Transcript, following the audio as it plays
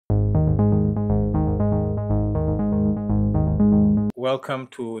welcome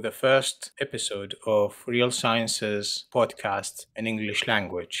to the first episode of Real Sciences podcast in English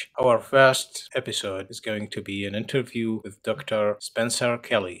language. Our first episode is going to be an interview with Dr. Spencer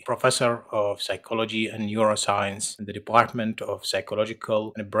Kelly, Professor of Psychology and Neuroscience in the Department of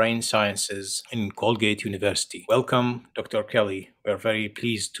Psychological and Brain Sciences in Colgate University. Welcome, Dr. Kelly. We're very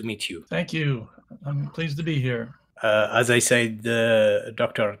pleased to meet you. Thank you. I'm pleased to be here. As I said,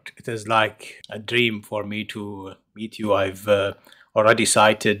 Doctor, it is like a dream for me to meet you. I've already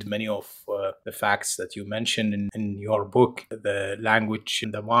cited many of the facts that you mentioned in your book, the language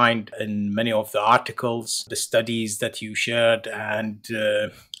in the mind, and many of the articles, the studies that you shared, and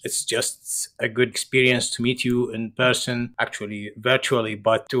it's just a good experience to meet you in person, actually virtually,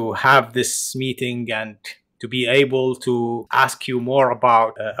 but to have this meeting and to be able to ask you more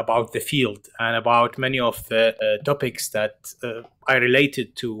about the field and about many of the topics that I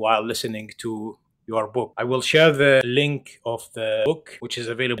related to while listening to your book. I will share the link of the book, which is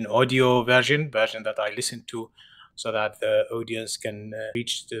available in audio version that I listened to, so that the audience can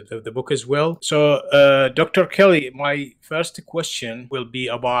reach the book as well. So, Dr. Kelly, my first question will be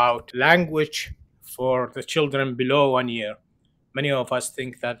about language for the children below 1 year. Many of us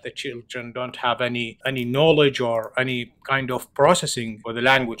think that the children don't have any knowledge or any kind of processing for the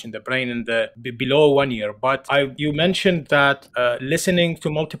language in the brain in the below 1 year. But you mentioned that listening to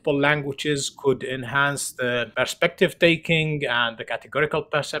multiple languages could enhance the perspective taking and the categorical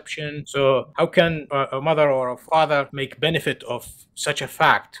perception. So how can a mother or a father make benefit of such a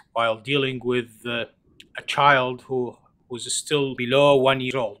fact while dealing with a child who's still below 1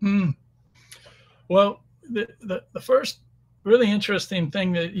 year old? Well, the first really interesting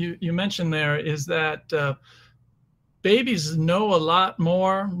thing that you mentioned there is that babies know a lot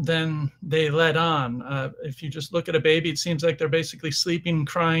more than they let on. If you just look at a baby, it seems like they're basically sleeping,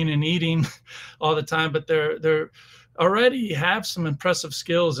 crying, and eating all the time, but they're already have some impressive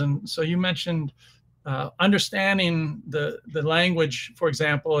skills. And so you mentioned understanding the language, for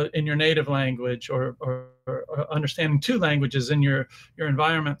example, in your native language, or understanding two languages in your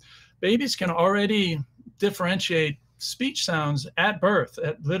environment. Babies can already differentiate speech sounds at birth,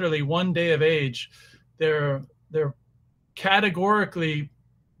 at literally 1 day of age. They're categorically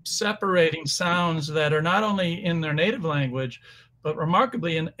separating sounds that are not only in their native language, but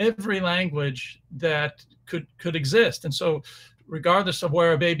remarkably in every language that could exist. And so regardless of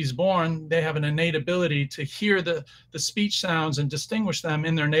where a baby's born, they have an innate ability to hear the speech sounds and distinguish them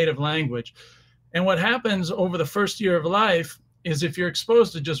in their native language. And what happens over the first year of life is if you're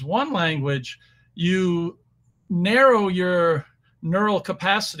exposed to just one language, you narrow your neural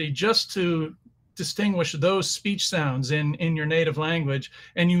capacity just to distinguish those speech sounds in your native language,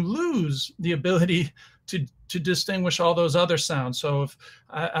 and you lose the ability to distinguish all those other sounds. So if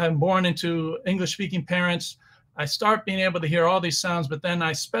I'm born into English-speaking parents, I start being able to hear all these sounds, but then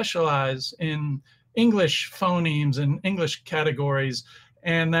I specialize in English phonemes and English categories,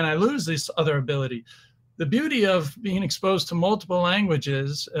 and then I lose this other ability. The beauty of being exposed to multiple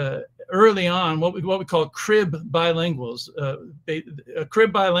languages early on, what we call crib bilinguals. A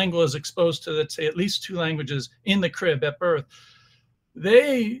crib bilingual is exposed to, let's say, at least two languages in the crib at birth.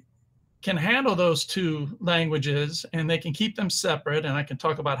 They can handle those two languages and they can keep them separate, and I can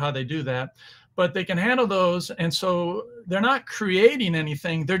talk about how they do that, but they can handle those, and so they're not creating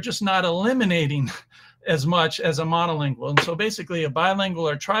anything, they're just not eliminating as much as a monolingual. And so basically a bilingual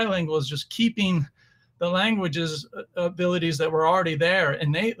or trilingual is just keeping the language's abilities that were already there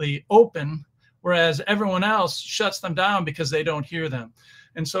innately open, whereas everyone else shuts them down because they don't hear them.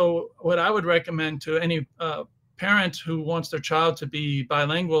 And so what I would recommend to any parent who wants their child to be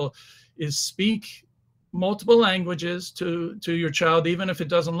bilingual is speak multiple languages to your child, even if it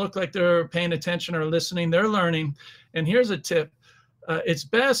doesn't look like they're paying attention or listening, they're learning. And here's a tip. It's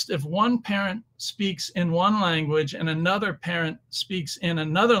best if one parent speaks in one language and another parent speaks in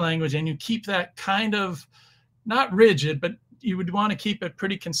another language, and you keep that kind of not rigid, but you would want to keep it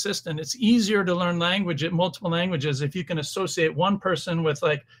pretty consistent. It's easier to learn multiple languages if you can associate one person with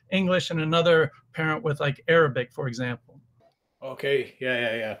like English and another parent with like Arabic, for example. Okay,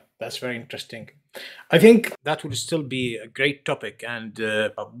 yeah. That's very interesting. I think that would still be a great topic, and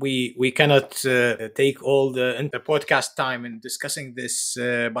we cannot take all the podcast time in discussing this,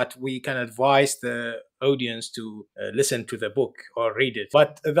 but we can advise the audience to listen to the book or read it.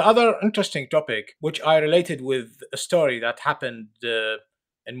 But the other interesting topic, which I related with a story that happened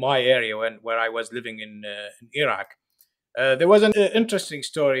in my area where I was living in Iraq. There was an interesting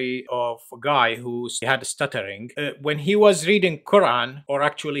story of a guy who had stuttering. When he was reading Quran, or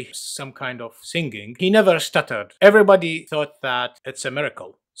actually some kind of singing, he never stuttered. Everybody thought that it's a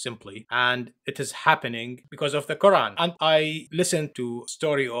miracle. simply, and it is happening because of the Quran. And I listened to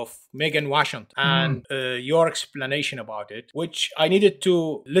story of Megan Washington Mm. and your explanation about it, which I needed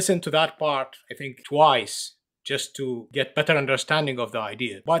to listen to that part, I think, twice just to get better understanding of the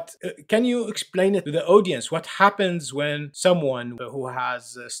idea. But can you explain it to the audience? What happens when someone who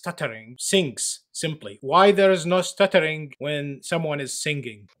has stuttering sings simply? Why there is no stuttering when someone is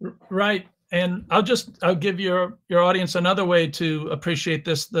singing? Right. And I'll give your audience another way to appreciate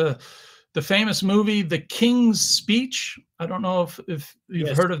this. The famous movie, The King's Speech. I don't know if you've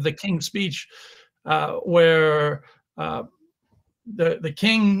Yes. heard of The King's Speech, where the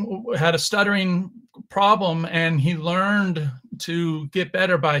king had a stuttering problem, and he learned to get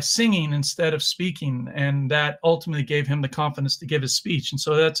better by singing instead of speaking, and that ultimately gave him the confidence to give his speech. And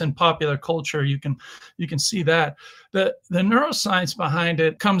so that's in popular culture. You can see that the neuroscience behind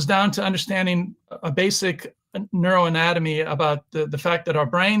it comes down to understanding a basic neuroanatomy about the fact that our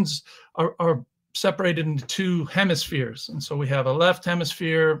brains are separated into two hemispheres. And so we have a left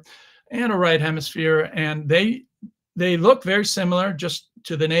hemisphere and a right hemisphere, and they look very similar just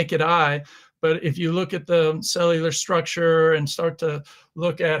to the naked eye. But if you look at the cellular structure and start to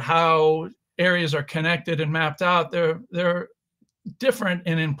look at how areas are connected and mapped out, they're different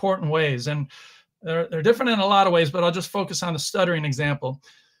in important ways. And they're different in a lot of ways, but I'll just focus on the stuttering example.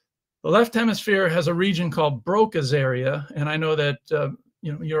 The left hemisphere has a region called Broca's area. And I know that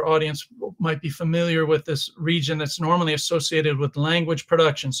your audience might be familiar with this region that's normally associated with language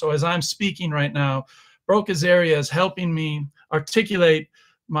production. So as I'm speaking right now, Broca's area is helping me articulate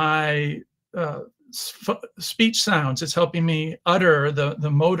my speech sounds. It's helping me utter the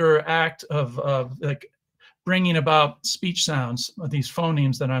motor act of like bringing about speech sounds, these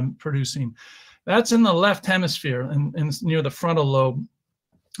phonemes that I'm producing. That's in the left hemisphere, and it's near the frontal lobe.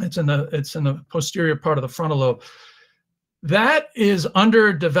 It's in the posterior part of the frontal lobe. That is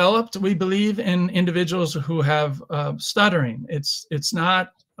underdeveloped, we believe, in individuals who have stuttering. It's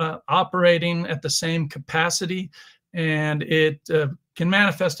not operating at the same capacity, and it can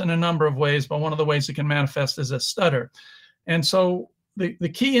manifest in a number of ways, but one of the ways it can manifest is a stutter. And so the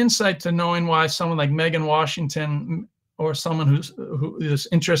key insight to knowing why someone like Megan Washington, or someone who this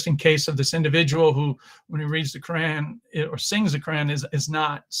interesting case of this individual who, when he reads the Quran or sings the Quran, is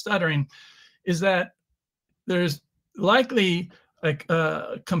not stuttering, is that there's likely like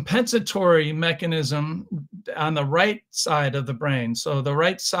a compensatory mechanism on the right side of the brain. So the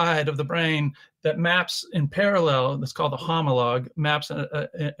right side of the brain that maps in parallel, that's called the homologue, maps a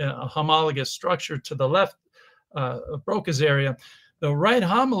homologous structure to the left Broca's area. The right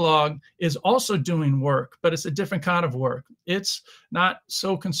homologue is also doing work, but it's a different kind of work. It's not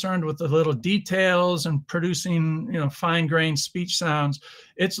so concerned with the little details and producing, fine-grained speech sounds.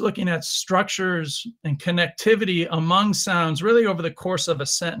 It's looking at structures and connectivity among sounds really over the course of a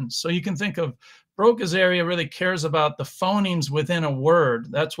sentence. So you can think of Broca's area really cares about the phonemes within a word.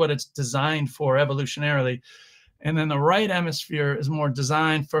 That's what it's designed for evolutionarily. And then the right hemisphere is more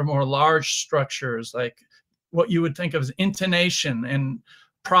designed for more large structures, like what you would think of as intonation and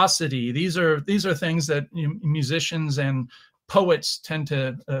prosody. These are things that musicians and poets tend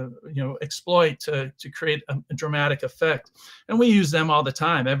to exploit to create a dramatic effect, and we use them all the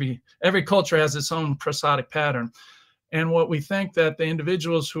time. Every culture has its own prosodic pattern, and what we think that the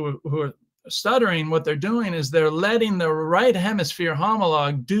individuals who are stuttering, what they're doing is they're letting the right hemisphere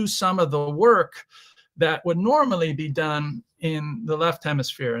homologue do some of the work that would normally be done in the left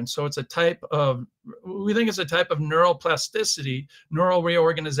hemisphere. And so we think it's a type of neuroplasticity, neural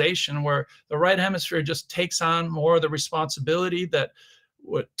reorganization, where the right hemisphere just takes on more of the responsibility that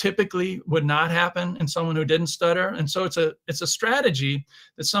would typically would not happen in someone who didn't stutter. And so it's a strategy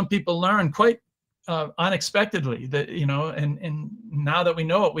that some people learn quite unexpectedly, that and now that we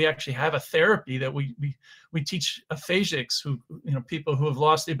know it, we actually have a therapy that we teach aphasics, who people who have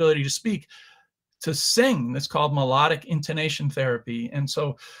lost the ability to speak, to sing. That's called melodic intonation therapy. And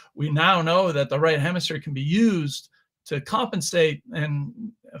so we now know that the right hemisphere can be used to compensate and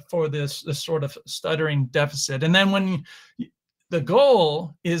for this sort of stuttering deficit. And then the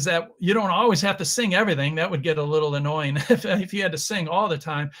goal is that you don't always have to sing everything. That would get a little annoying if you had to sing all the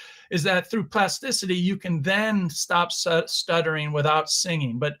time. Is that through plasticity, you can then stop stuttering without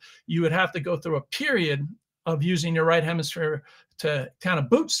singing. But you would have to go through a period of using your right hemisphere to kind of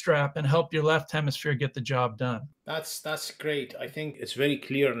bootstrap and help your left hemisphere get the job done. That's great. I think it's very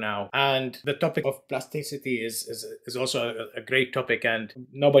clear now. And the topic of plasticity is also a great topic, and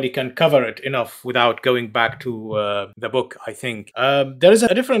nobody can cover it enough without going back to the book, I think. There is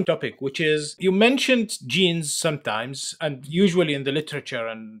a different topic, which is you mentioned genes sometimes, and usually in the literature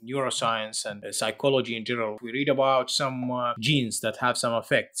and neuroscience and psychology in general, we read about some genes that have some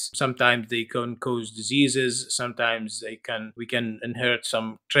effects. Sometimes they can cause diseases, sometimes we can inherit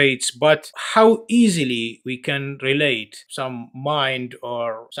some traits, but how easily we can relate some mind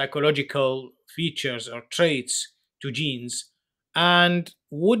or psychological features or traits to genes, and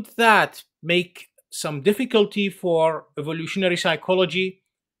would that make some difficulty for evolutionary psychology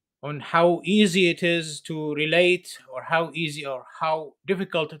on how easy it is to relate, or how easy or how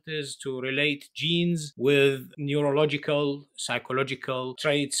difficult it is to relate genes with neurological psychological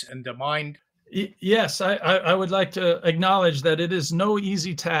traits in the mind? Yes, I would like to acknowledge that it is no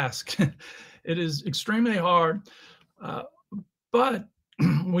easy task. It is extremely hard, uh, but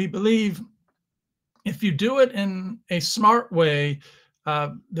we believe if you do it in a smart way,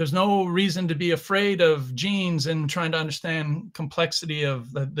 there's no reason to be afraid of genes and trying to understand complexity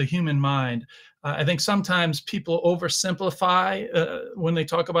of the human mind. I think sometimes people oversimplify when they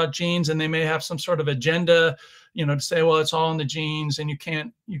talk about genes, and they may have some sort of agenda, to say, well, it's all in the genes, and you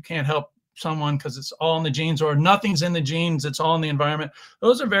can't help someone because it's all in the genes, or nothing's in the genes, it's all in the environment.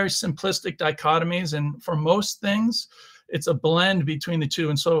 Those are very simplistic dichotomies, and for most things, it's a blend between the two.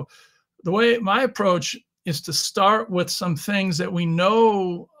 And so the way my approach is to start with some things that we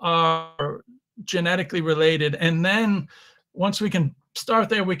know are genetically related. And then once we can start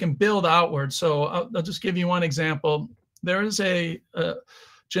there, we can build outward. So I'll just give you one example. There is a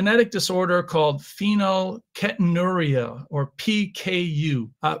genetic disorder called phenylketonuria, or PKU.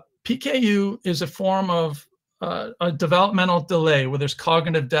 PKU is a form of a developmental delay where there's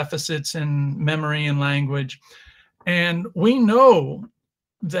cognitive deficits in memory and language. And we know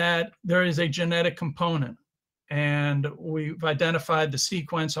that there is a genetic component, and we've identified the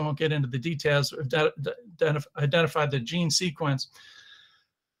sequence. I won't get into the details. We've identified the gene sequence.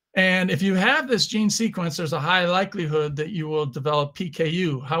 And if you have this gene sequence, there's a high likelihood that you will develop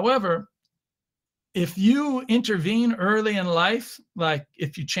PKU. However, if you intervene early in life, like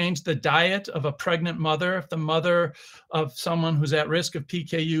if you change the diet of a pregnant mother, if the mother of someone who's at risk of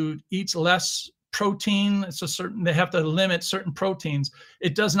PKU eats less protein, they have to limit certain proteins,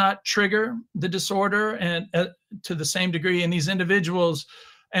 it does not trigger the disorder and to the same degree, and these individuals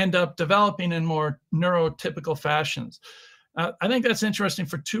end up developing in more neurotypical fashions. I think that's interesting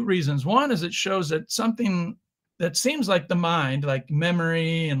for two reasons. One is it shows that something that seems like the mind, like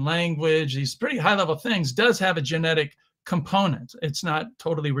memory and language, these pretty high level things, does have a genetic component. It's not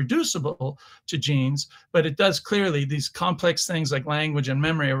totally reducible to genes, but it does clearly, these complex things like language and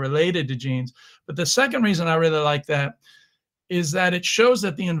memory are related to genes. But the second reason I really like that is that it shows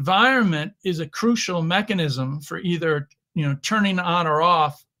that the environment is a crucial mechanism for either, turning on or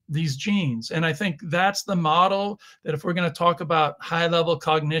off these genes. And I think that's the model that if we're going to talk about high level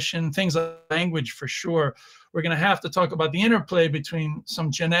cognition, things like language for sure, we're going to have to talk about the interplay between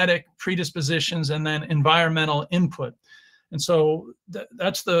some genetic predispositions and then environmental input. And so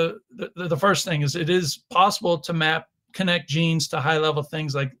that's the first thing, is it is possible to connect genes to high level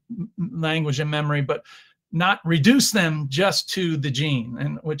things like language and memory, but not reduce them just to the gene,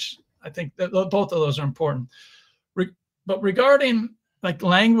 and which I think that both of those are important. But regarding like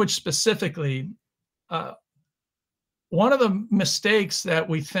language specifically, one of the mistakes that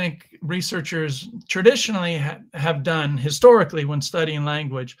we think researchers traditionally have done historically when studying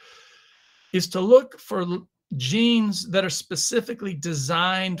language is to look for genes that are specifically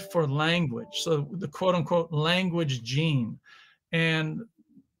designed for language. So the quote unquote language gene. And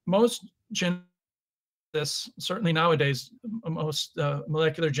most geneticists, certainly nowadays, most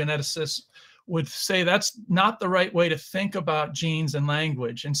molecular geneticists would say that's not the right way to think about genes and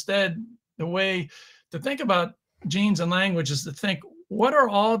language. Instead, the way to think about genes and language is to think, what are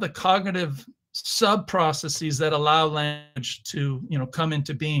all the cognitive sub-processes that allow language to, come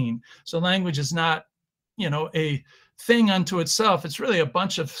into being? So language is not, a thing unto itself. It's really a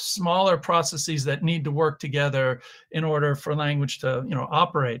bunch of smaller processes that need to work together in order for language to,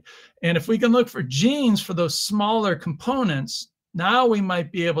 operate. And if we can look for genes for those smaller components, now we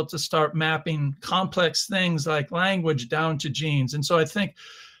might be able to start mapping complex things like language down to genes. And so I think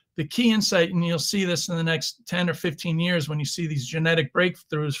the key insight, and you'll see this in the next 10 or 15 years when you see these genetic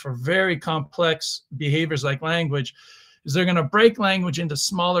breakthroughs for very complex behaviors like language, is they're going to break language into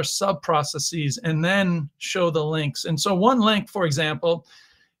smaller sub-processes and then show the links. And so one link, for example,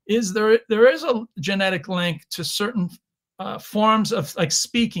 is there is a genetic link to certain forms of like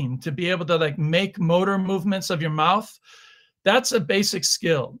speaking, to be able to like make motor movements of your mouth. That's a basic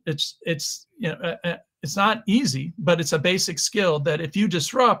skill. It's it's not easy, but it's a basic skill that if you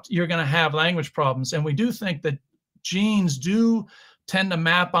disrupt, you're going to have language problems. And we do think that genes do tend to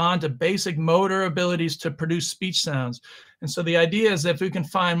map onto basic motor abilities to produce speech sounds. And so the idea is that if we can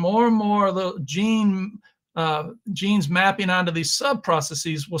find more and more little genes mapping onto these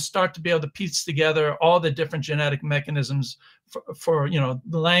sub-processes, we'll start to be able to piece together all the different genetic mechanisms for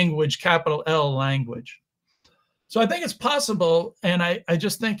the language, capital L language. So I think it's possible, and I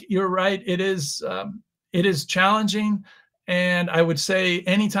just think you're right. It is challenging. And I would say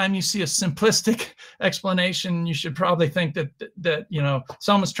anytime you see a simplistic explanation, you should probably think that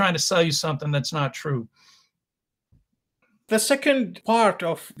someone's trying to sell you something that's not true. The second part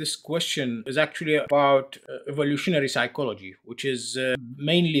of this question is actually about evolutionary psychology, which is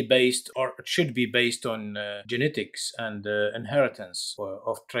mainly based, or it should be based on genetics and inheritance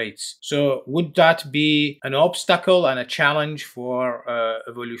of traits. So would that be an obstacle and a challenge for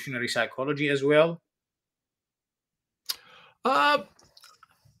evolutionary psychology as well? I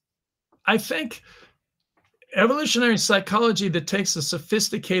think evolutionary psychology that takes a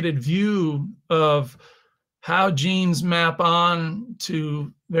sophisticated view of how genes map on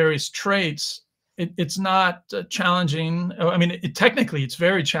to various traits, it's not challenging. I mean, technically it's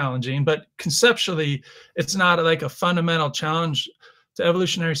very challenging, but conceptually it's not like a fundamental challenge to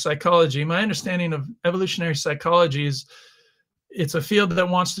evolutionary psychology. My understanding of evolutionary psychology is it's a field that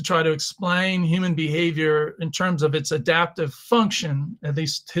wants to try to explain human behavior in terms of its adaptive function, at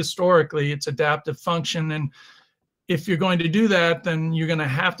least historically, its adaptive function. And if you're going to do that, then you're going to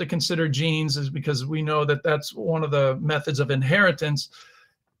have to consider genes, because we know that that's one of the methods of inheritance.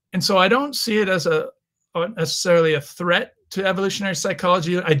 And so I don't see it as necessarily a threat to evolutionary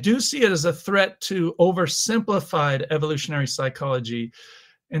psychology. I do see it as a threat to oversimplified evolutionary psychology.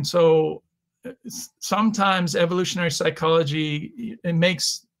 And so sometimes evolutionary psychology, it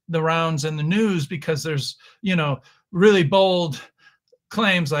makes the rounds in the news because there's, really bold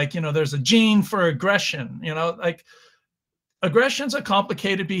claims like, there's a gene for aggression, like aggression's a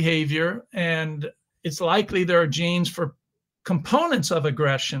complicated behavior, and it's likely there are genes for components of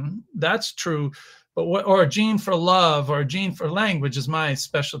aggression. That's true. But or a gene for love or a gene for language is my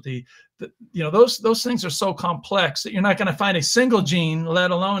specialty. Those things are so complex that you're not going to find a single gene, let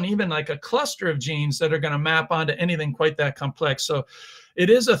alone even like a cluster of genes that are going to map onto anything quite that complex. So it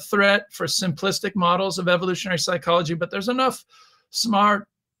is a threat for simplistic models of evolutionary psychology, but there's enough smart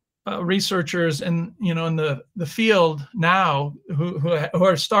researchers in the field now who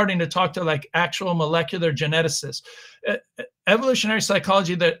are starting to talk to like actual molecular geneticists. Evolutionary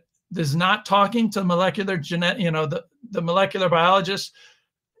psychology that is not talking to molecular the molecular biologists,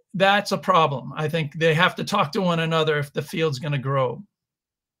 that's a problem. I think they have to talk to one another if the field's going to grow.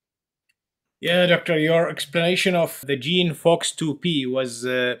 Yeah, Doctor, your explanation of the gene FOX2P was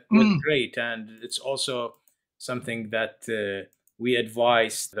great, and it's also something that we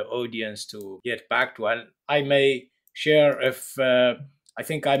advise the audience to get back to. And I may share if I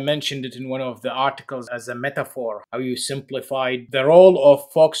think I mentioned it in one of the articles as a metaphor, how you simplified the role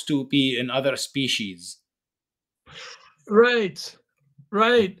of FOX2P in other species. Right.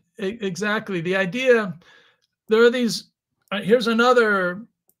 Exactly. The idea, there are these, here's another,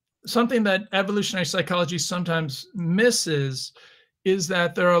 something that evolutionary psychology sometimes misses, is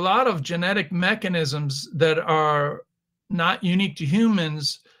that there are a lot of genetic mechanisms that are not unique to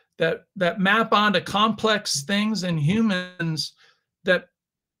humans that map onto complex things in humans that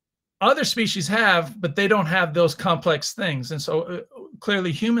other species have, but they don't have those complex things. And so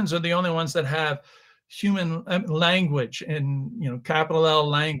clearly humans are the only ones that have human language, and capital L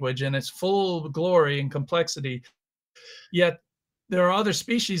language, and its full glory and complexity. Yet there are other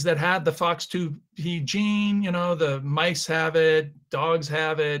species that have the FOX2P gene. The mice have it, dogs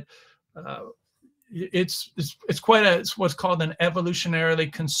have it. It's what's called an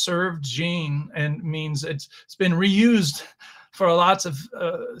evolutionarily conserved gene, and means it's been reused for lots of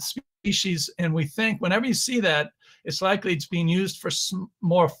species. And we think whenever you see that, it's likely it's being used for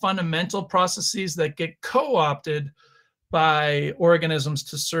more fundamental processes that get co-opted by organisms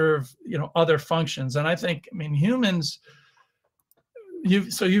to serve other functions. And I think, humans,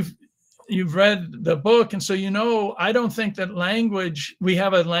 you've read the book, and so I don't think that language, we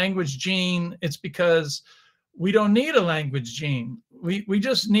have a language gene. It's because we don't need a language gene. We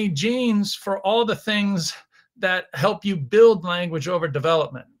just need genes for all the things that help you build language over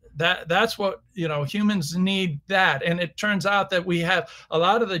development. That's what humans need. That, and it turns out that we have a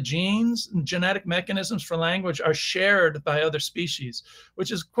lot of the genes and genetic mechanisms for language are shared by other species,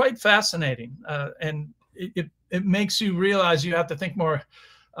 which is quite fascinating. And it makes you realize you have to think more.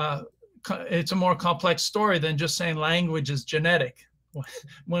 It's a more complex story than just saying language is genetic,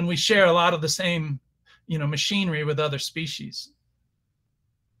 when we share a lot of the same, machinery with other species.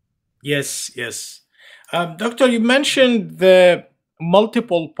 Yes, yes. Doctor, you mentioned the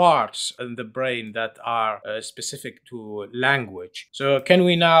multiple parts in the brain that are specific to language. So, can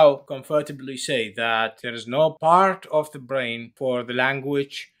we now comfortably say that there is no part of the brain for the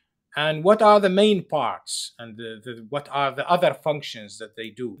language? And what are the main parts, and what are the other functions that they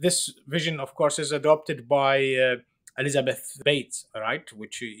do? This vision, of course, is adopted by Elizabeth Bates, right?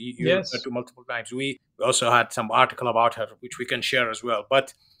 Which you referred Yes. to multiple times. We also had some article about her, which we can share as well.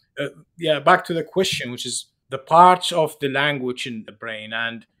 But yeah, back to the question, which is the parts of the language in the brain,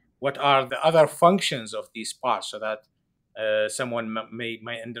 and what are the other functions of these parts, so that someone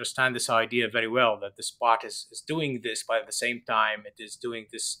may understand this idea very well, that this part is doing this, but at the same time it is doing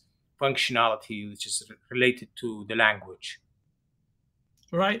this functionality which is related to the language.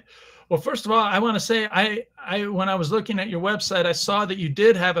 Right. Well, first of all, I want to say when I was looking at your website, I saw that you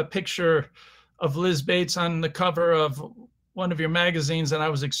did have a picture of Liz Bates on the cover of one of your magazines, and I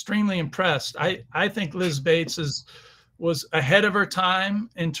was extremely impressed. I think Liz Bates was ahead of her time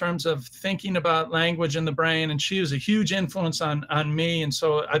in terms of thinking about language in the brain, and she was a huge influence on me. And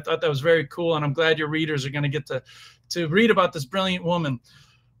so I thought that was very cool, and I'm glad your readers are going to get to read about this brilliant woman.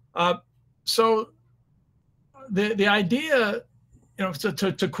 So the idea,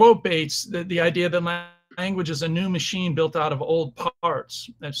 to quote Bates, the idea that language is a new machine built out of old parts.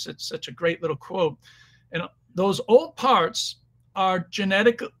 That's such a great little quote. And those old parts are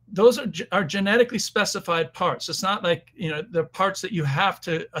genetic. Those are genetically specified parts. It's not like, the parts that you have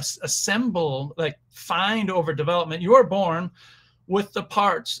to assemble, like find over development. You are born with the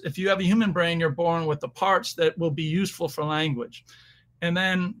parts. If you have a human brain, you're born with the parts that will be useful for language. And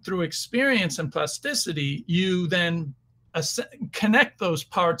then through experience and plasticity, you then connect those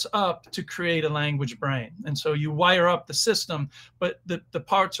parts up to create a language brain. And so you wire up the system, but the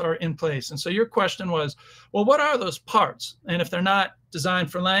parts are in place. And so your question was, well, what are those parts? And if they're not designed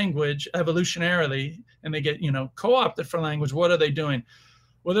for language evolutionarily, and they get, co-opted for language, what are they doing?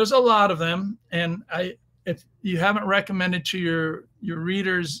 Well, there's a lot of them. And if you haven't recommended to your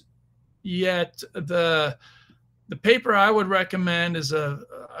readers yet, the paper I would recommend is a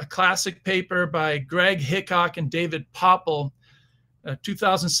classic paper by Greg Hickok and David Popple, a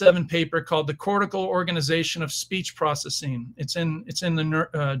 2007 paper called The Cortical Organization of Speech Processing. It's in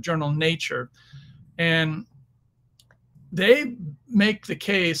the journal Nature. And they make the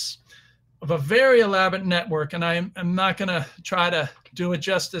case of a very elaborate network, and I'm not going to try to do it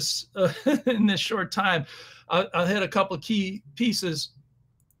justice in this short time. I'll hit a couple of key pieces.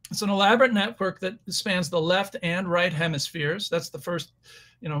 It's an elaborate network that spans the left and right hemispheres. That's the first,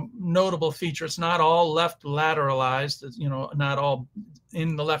 notable feature. It's not all left lateralized, not all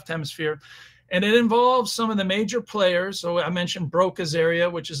in the left hemisphere. And it involves some of the major players. So I mentioned Broca's area,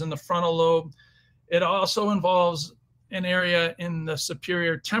 which is in the frontal lobe. It also involves an area in the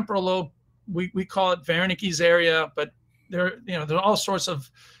superior temporal lobe. We call it Wernicke's area, but there are all sorts of,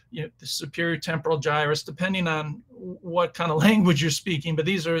 the superior temporal gyrus, depending on what kind of language you're speaking. But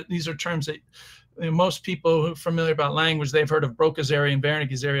these are terms that most people who are familiar about language, they've heard of Broca's area and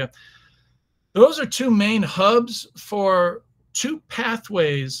Wernicke's area. Those are two main hubs for two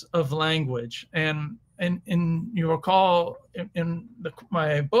pathways of language. And you recall in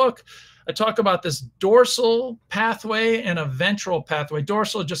my book, I talk about this dorsal pathway and a ventral pathway.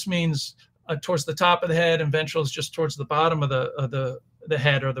 Dorsal just means towards the top of the head, and ventral is just towards the bottom of the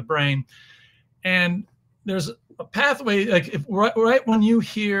head or the brain. And there's a pathway, like right when you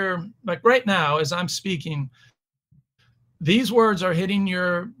hear, like right now as I'm speaking, these words are hitting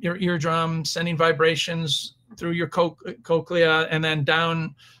your eardrum, sending vibrations through your cochlea and then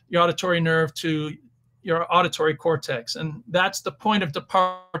down your auditory nerve to your auditory cortex. And that's the point of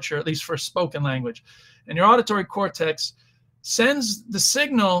departure, at least for spoken language. And your auditory cortex sends the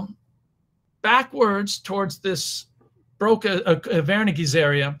signal backwards towards this Wernicke's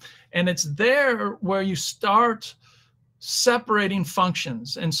area, and it's there where you start separating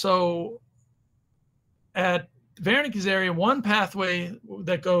functions. And so at Wernicke's area, one pathway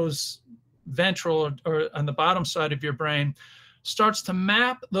that goes ventral or on the bottom side of your brain starts to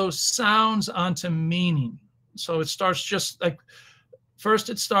map those sounds onto meaning. So it starts just like, first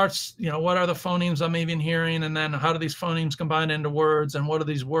it starts, what are the phonemes I'm even hearing? And then how do these phonemes combine into words? And what do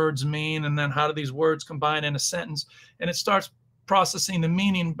these words mean? And then how do these words combine in a sentence? And it starts processing the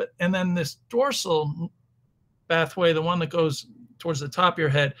meaning. And then this dorsal pathway, the one that goes towards the top of your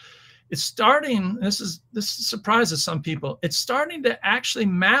head, it's starting, this surprises some people, it's starting to actually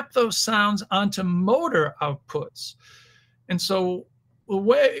map those sounds onto motor outputs. And so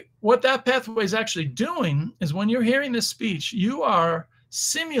what that pathway is actually doing is when you're hearing this speech, you are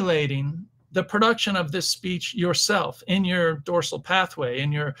simulating the production of this speech yourself in your dorsal pathway,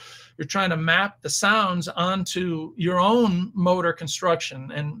 and you're trying to map the sounds onto your own motor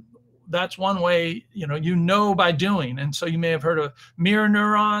construction. And that's one way, by doing. And so you may have heard of mirror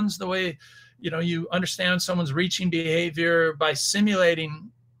neurons, the way, you understand someone's reaching behavior by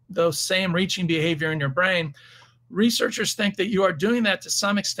simulating those same reaching behavior in your brain. Researchers think that you are doing that to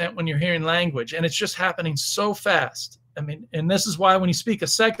some extent when you're hearing language, and it's just happening so fast. I mean, and this is why when you speak a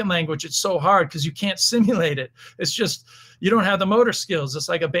second language, it's so hard, because you can't simulate it. It's just, you don't have the motor skills. It's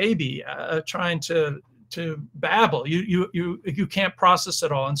like a baby trying to babble. You can't process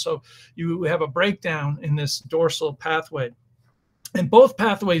it all. And so you have a breakdown in this dorsal pathway. And both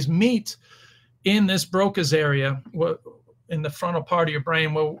pathways meet in this Broca's area, in the frontal part of your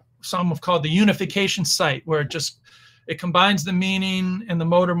brain, what some have called the unification site, where it combines the meaning and the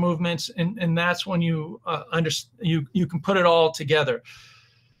motor movements, and that's when you can put it all together.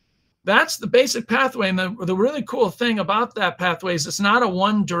 That's the basic pathway. And the really cool thing about that pathway is it's not a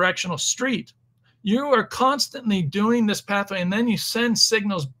one-directional street. You are constantly doing this pathway, and then you send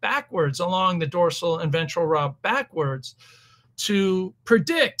signals backwards along the dorsal and ventral route backwards to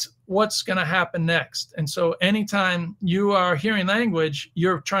predict what's going to happen next. And so anytime you are hearing language,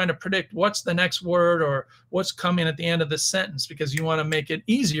 you're trying to predict what's the next word or what's coming at the end of the sentence, because you want to make it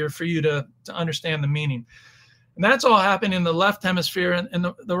easier for you to understand the meaning. And that's all happening in the left hemisphere.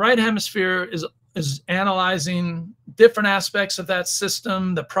 And the right hemisphere is analyzing different aspects of that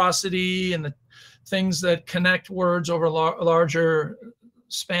system, the prosody and the things that connect words over larger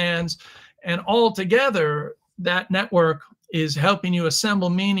spans. And all together, that network is helping you assemble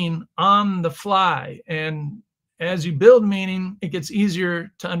meaning on the fly. And as you build meaning, it gets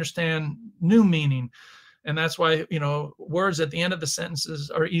easier to understand new meaning. And that's why, words at the end of the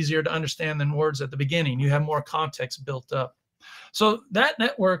sentences are easier to understand than words at the beginning. You have more context built up. So that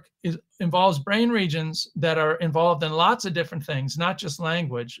network involves brain regions that are involved in lots of different things, not just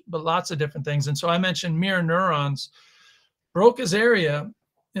language, but lots of different things. And so I mentioned mirror neurons. Broca's area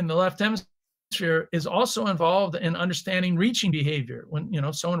in the left hemisphere is also involved in understanding reaching behavior.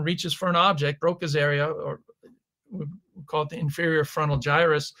 When someone reaches for an object, Broca's area, or we call it the inferior frontal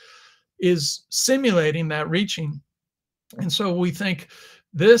gyrus, is simulating that reaching. And so we think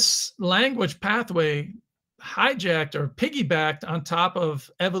this language pathway hijacked or piggybacked on top of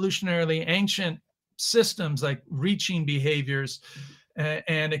evolutionarily ancient systems like reaching behaviors,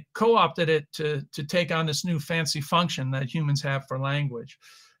 and it co-opted it to take on this new fancy function that humans have for language.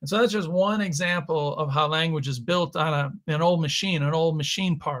 And so that's just one example of how language is built on an old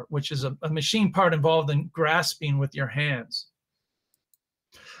machine part, which is a machine part involved in grasping with your hands.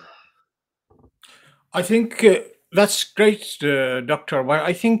 I think that's great, Doctor. Well,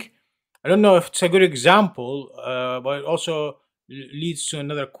 I don't know if it's a good example, but it also leads to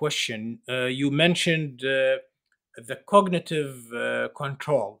another question. You mentioned the cognitive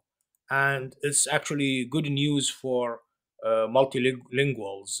control, and it's actually good news for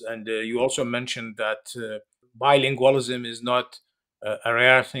multilinguals. And you also mentioned that bilingualism is not a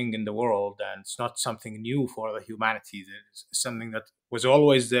rare thing in the world, and it's not something new for the humanities. It's something that was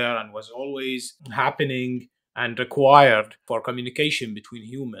always there and was always happening and required for communication between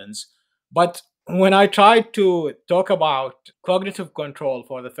humans. But when I tried to talk about cognitive control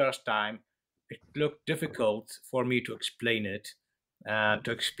for the first time, it looked difficult for me to explain it, and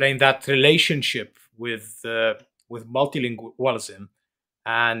to explain that relationship with multilingualism.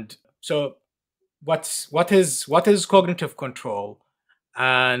 And so, what is cognitive control,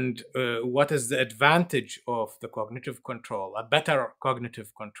 and what is the advantage of the cognitive control, a better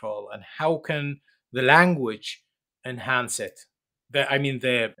cognitive control, and how can the language enhance it? The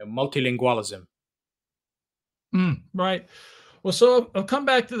multilingualism. Right. Well, so I'll come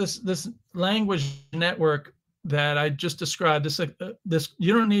back to this language network that I just described. This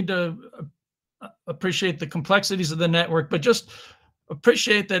you don't need to appreciate the complexities of the network, but just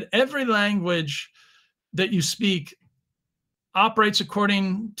appreciate that every language that you speak operates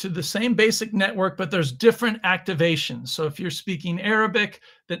according to the same basic network, but there's different activations. So if you're speaking Arabic,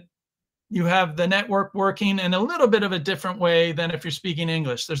 that you have the network working in a little bit of a different way than if you're speaking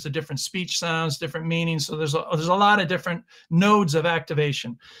English. There's the different speech sounds, different meanings. So there's a lot of different nodes of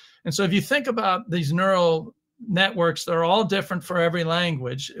activation. And so if you think about these neural networks, they're all different for every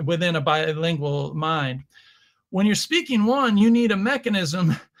language within a bilingual mind. When you're speaking one, you need a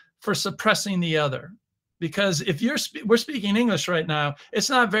mechanism for suppressing the other. because if we're speaking English right now, it's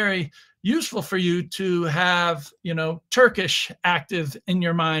not very useful for you to have, Turkish active in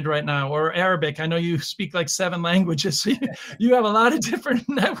your mind right now, or Arabic. I know you speak like 7 languages. So you have a lot of different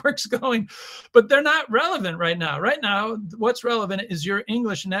networks going, but they're not relevant right now. Right now, what's relevant is your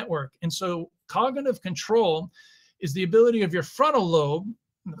English network. And so cognitive control is the ability of your frontal lobe,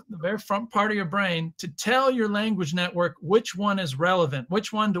 the very front part of your brain, to tell your language network which one is relevant,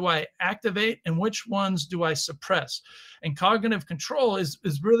 which one do I activate, and which ones do I suppress. And cognitive control is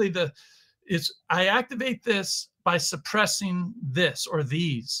really I activate this by suppressing this or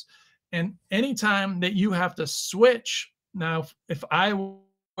these. And anytime that you have to switch, now, if I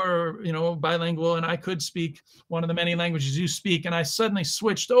were, bilingual and I could speak one of the many languages you speak, and I suddenly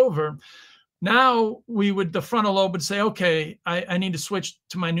switched over, now the frontal lobe would say, okay, I need to switch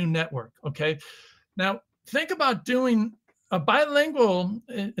to my new network. Okay. Now think about doing a bilingual,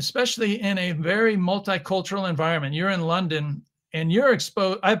 especially in a very multicultural environment. You're in London and you're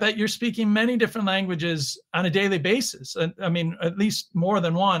exposed. I bet you're speaking many different languages on a daily basis. I mean, at least more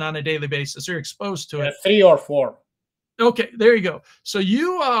than one on a daily basis. You're exposed to it. 3 or 4. Okay, there you go. So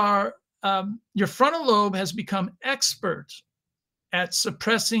you are, your frontal lobe has become expert at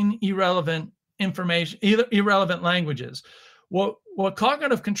suppressing irrelevant information, irrelevant languages. What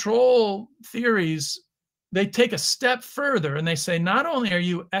cognitive control theories, they take a step further and they say, not only are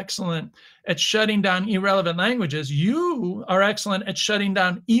you excellent at shutting down irrelevant languages, you are excellent at shutting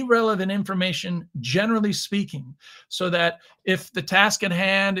down irrelevant information, generally speaking, so that if the task at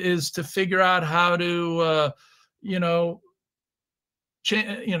hand is to figure out how to,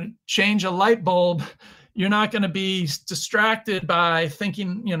 change a light bulb, you're not going to be distracted by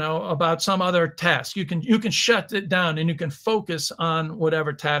thinking, about some other task. You can shut it down and you can focus on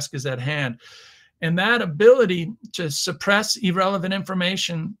whatever task is at hand. And that ability to suppress irrelevant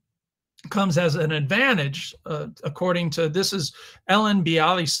information comes as an advantage, according to, this is Ellen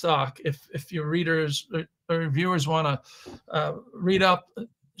Bialystok. If your readers or viewers want to read up,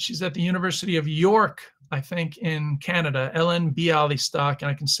 she's at the University of York, I think, in Canada, Ellen Bialystok, and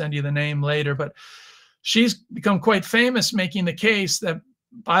I can send you the name later, but she's become quite famous making the case that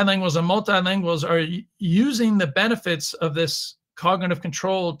bilinguals and multilinguals are using the benefits of this cognitive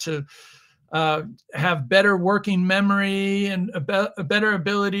control to have better working memory and a better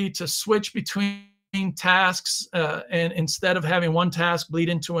ability to switch between tasks, and instead of having one task bleed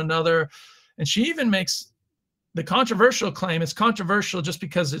into another. And she even makes the controversial claim, it's controversial just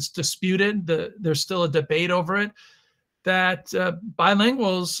because it's disputed, there's still a debate over it, that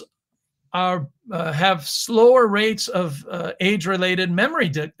bilinguals have slower rates of age-related memory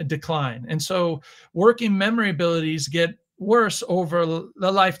decline. And so working memory abilities get worse over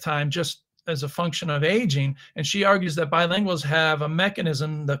the lifetime just as a function of aging. And she argues that bilinguals have a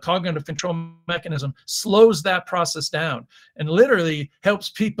mechanism, the cognitive control mechanism slows that process down and literally helps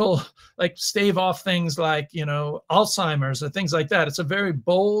people like stave off things like, Alzheimer's or things like that. It's a very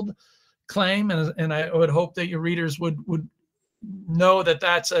bold claim. And I would hope that your readers would know that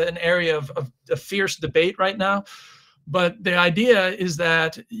that's an area of fierce debate right now. But the idea is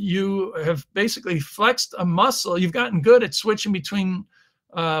that you have basically flexed a muscle. You've gotten good at switching between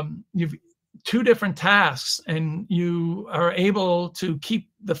you've 2 different tasks, and you are able to keep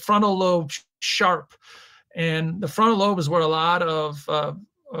the frontal lobe sharp. And the frontal lobe is where a lot of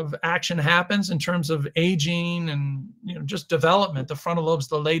action happens in terms of aging and just development. The frontal lobe is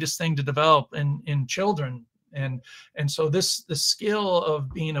the latest thing to develop in children. And so the skill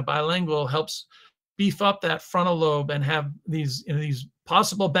of being a bilingual helps beef up that frontal lobe and have these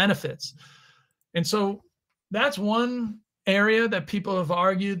possible benefits. And so that's one area that people have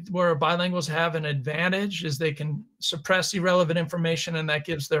argued where bilinguals have an advantage, is they can suppress irrelevant information, and that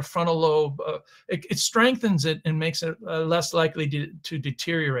gives their frontal lobe, it strengthens it and makes it less likely to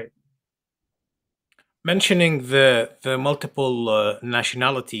deteriorate. Mentioning the multiple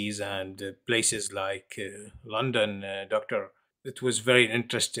nationalities and places like London, Doctor, it was very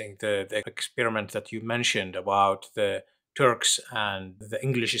interesting, the experiment that you mentioned about the Turks and the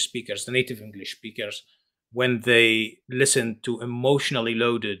English speakers, the native English speakers, when they listen to emotionally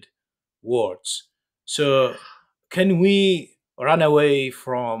loaded words. So can we run away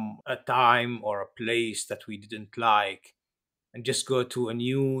from a time or a place that we didn't like and just go to a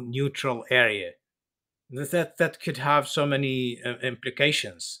new neutral area? That could have so many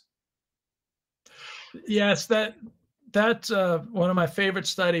implications. Yes, that's one of my favorite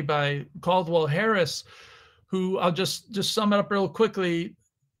study by Caldwell Harris, who I'll just sum it up real quickly.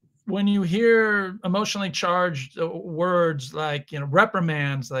 When you hear emotionally charged words like,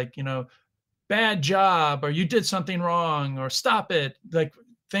 reprimands, like, bad job, or you did something wrong, or stop it, like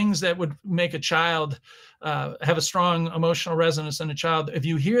things that would make a child have a strong emotional resonance in a child, if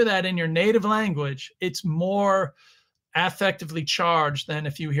you hear that in your native language, it's more affectively charged than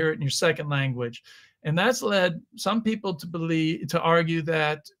if you hear it in your second language. And that's led some people to argue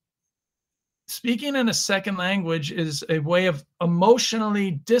that speaking in a second language is a way of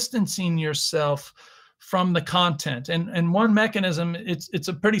emotionally distancing yourself from the content. And one mechanism, it's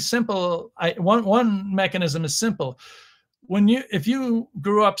a pretty simple, one mechanism is simple. If you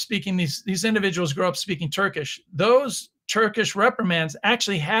grew up speaking, these individuals grew up speaking Turkish, those Turkish reprimands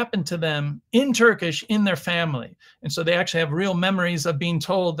actually happened to them in Turkish in their family. And so they actually have real memories of being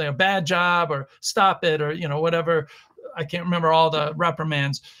told they're bad job or stop it or, whatever. I can't remember all the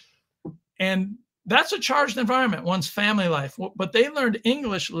reprimands. And that's a charged environment, one's family life. But they learned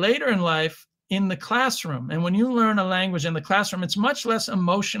English later in life in the classroom. And when you learn a language in the classroom, it's much less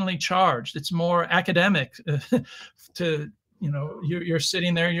emotionally charged. It's more academic you're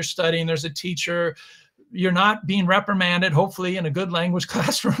sitting there, you're studying, there's a teacher, you're not being reprimanded, hopefully in a good language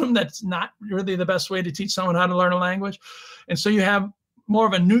classroom. That's not really the best way to teach someone how to learn a language. And so you have more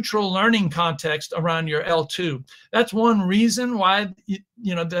of a neutral learning context around your L2. That's one reason why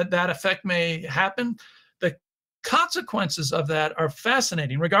that effect may happen. The consequences of that are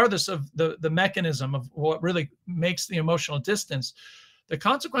fascinating, regardless of the mechanism of what really makes the emotional distance. The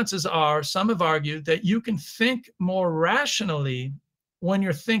consequences are, some have argued, that you can think more rationally when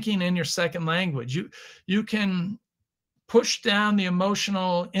you're thinking in your second language. You can push down the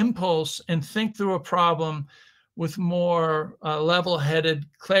emotional impulse and think through a problem with more level-headed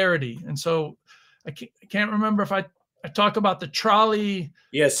clarity. And so I can't remember if I talk about the trolley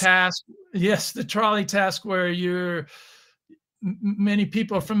task. Yes, the trolley task, where many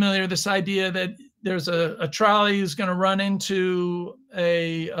people are familiar with this idea that there's a trolley who's going to run into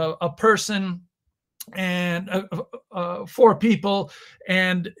a person and four people,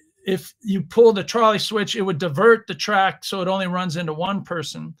 and if you pull the trolley switch, it would divert the track so it only runs into one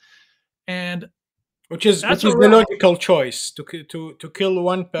person. And which is the logical choice, to kill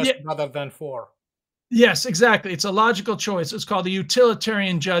one person rather than four. Yes, exactly. It's a logical choice. It's called the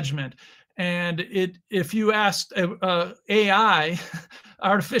utilitarian judgment. And if you asked AI,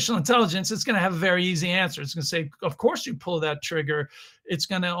 artificial intelligence, it's going to have a very easy answer. It's going to say, of course you pull that trigger. It's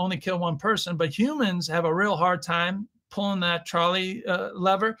going to only kill one person. But humans have a real hard time pulling that trolley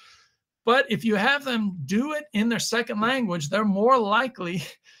lever. But if you have them do it in their second language, they're more likely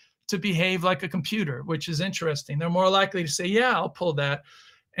to behave like a computer, which is interesting. They're more likely to say, yeah, I'll pull that.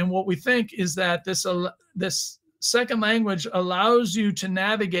 And what we think is that this second language allows you to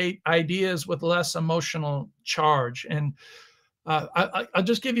navigate ideas with less emotional charge. And I'll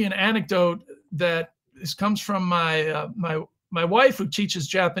just give you an anecdote that this comes from my wife, who teaches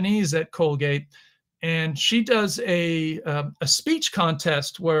Japanese at Colgate. And she does a speech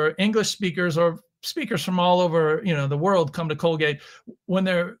contest where English speakers or speakers from all over the world come to Colgate when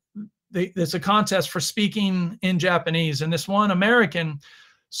there's a contest for speaking in Japanese. And this one American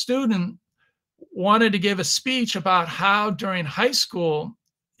student wanted to give a speech about how during high school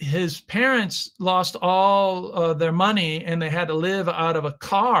his parents lost all their money and they had to live out of a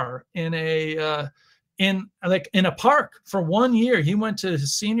car in a park for 1 year. He went to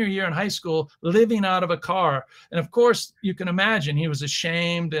his senior year in high school living out of a car. And of course, you can imagine he was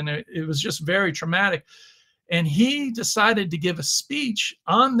ashamed, and it was just very traumatic. And he decided to give a speech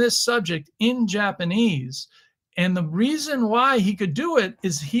on this subject in Japanese. And the reason why he could do it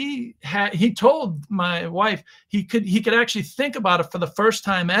is he told my wife he could actually think about it for the first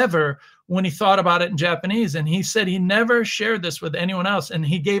time ever when he thought about it in Japanese. And he said he never shared this with anyone else. And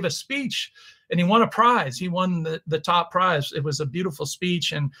he gave a speech and he won a prize. He won the top prize. It was a beautiful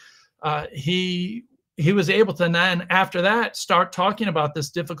speech. And he was able to then, after that, start talking about this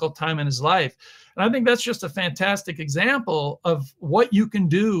difficult time in his life. And I think that's just a fantastic example of what you can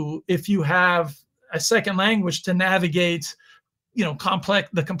do if you have a second language to navigate,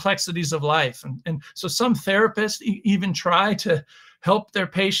 the complexities of life. And so some therapists even try to help their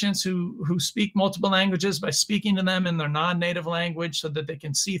patients who speak multiple languages by speaking to them in their non-native language so that they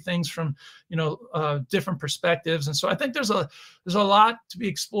can see things from, different perspectives. And so I think there's a lot to be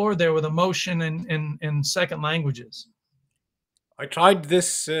explored there with emotion in second languages. I tried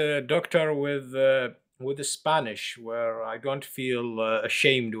this, doctor, with the Spanish, where I don't feel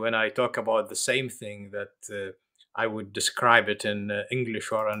ashamed when I talk about the same thing that I would describe it in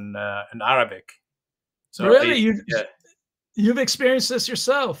English or in Arabic. So really, you've experienced this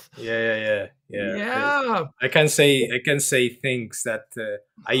yourself? Yeah. Yeah. I can say things that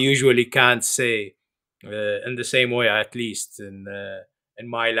I usually can't say in the same way, at least in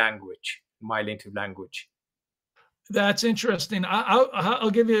my language, my native language. That's interesting. I'll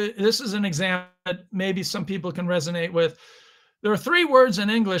give you, this is an example that maybe some people can resonate with. There are three words in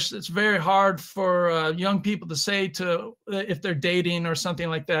English that's very hard for young people to say to, if they're dating or something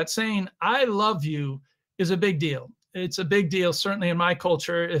like that. Saying "I love you" is a big deal. It's a big deal, certainly in my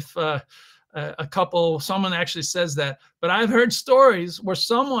culture, if someone actually says that. But I've heard stories where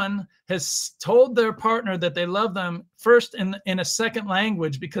someone has told their partner that they love them first in a second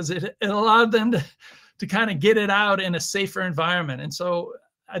language, because it allowed them to kind of get it out in a safer environment. And so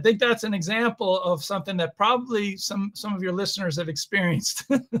I think that's an example of something that probably some of your listeners have experienced.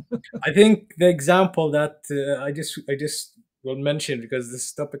 I think the example that I just will mention, because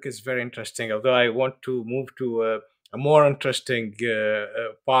this topic is very interesting. Although I want to move to a more interesting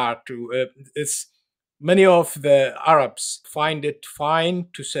part. It's many of the Arabs find it fine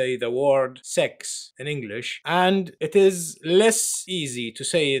to say the word sex in English, and it is less easy to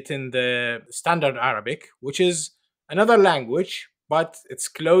say it in the standard Arabic, which is another language, but it's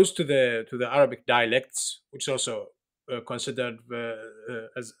close to the Arabic dialects, which is also considered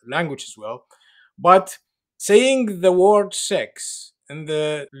as language as well. But saying the word sex in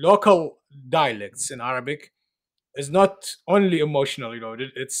the local dialects in Arabic is not only emotionally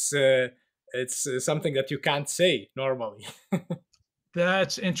loaded. It's something that you can't say normally.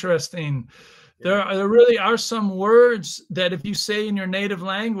 That's interesting. Yeah. There really are some words that if you say in your native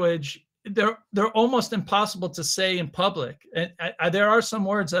language, they're almost impossible to say in public. And there are some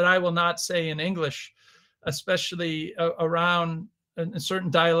words that I will not say in English, especially around in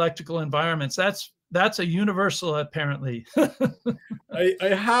certain dialectical environments. That's a universal, apparently.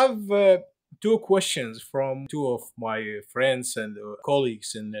 I have two questions from two of my friends and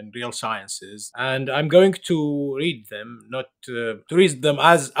colleagues in real sciences, and I'm going to read them, not to read them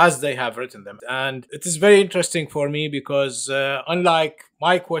as they have written them. And it is very interesting for me because unlike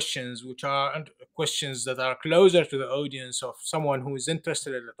my questions, which are questions that are closer to the audience of someone who is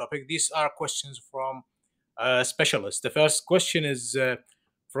interested in the topic, these are questions from a specialist. The first question is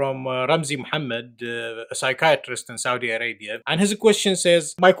from Ramzi Muhammad, a psychiatrist in Saudi Arabia. And his question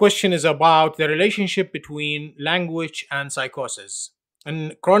says, my question is about the relationship between language and psychosis.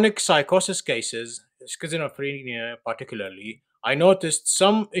 In chronic psychosis cases, schizophrenia particularly, I noticed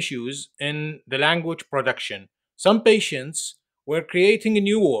some issues in the language production. Some patients were creating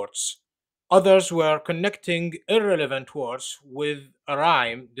new words. Others were connecting irrelevant words with a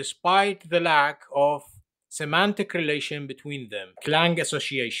rhyme despite the lack of semantic relation between them, clang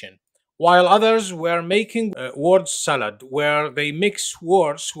association, while others were making word salad where they mix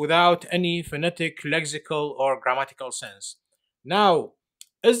words without any phonetic, lexical, or grammatical sense. Now,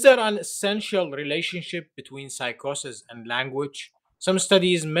 is there an essential relationship between psychosis and language? Some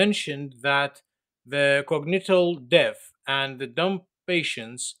studies mentioned that the cognitive deaf and the dumb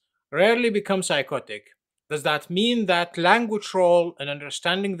patients rarely become psychotic. Does that mean that language role in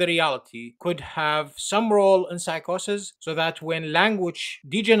understanding the reality could have some role in psychosis, so that when language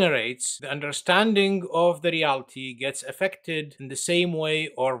degenerates, the understanding of the reality gets affected in the same way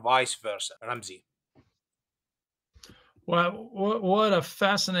or vice versa? Ramzi. Well, what a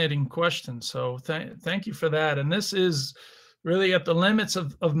fascinating question. So thank you for that. And this is really at the limits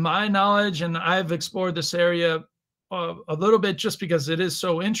of my knowledge. And I've explored this area a little bit just because it is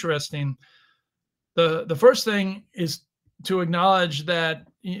so interesting. The first thing is to acknowledge that,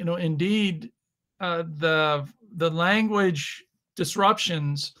 indeed, the language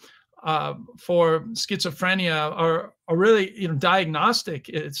disruptions for schizophrenia are really, diagnostic.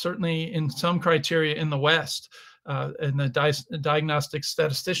 It's certainly in some criteria in the West. In the Diagnostic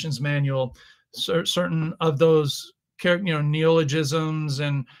Statistician's Manual, certain of those neologisms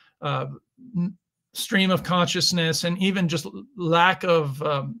and stream of consciousness, and even just lack of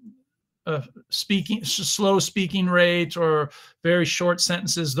slow speaking rate or very short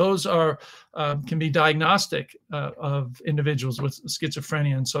sentences, those are can be diagnostic of individuals with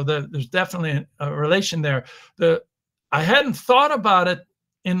schizophrenia. And so there's definitely a relation there. I hadn't thought about it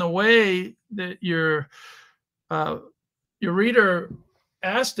in the way that your reader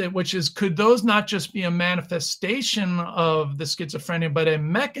asked it, which is, could those not just be a manifestation of the schizophrenia, but a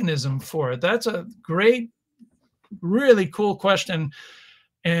mechanism for it? That's a great, really cool question.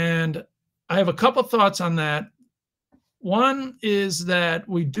 And I have a couple thoughts on that. One is that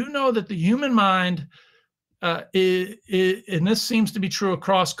we do know that the human mind, and this seems to be true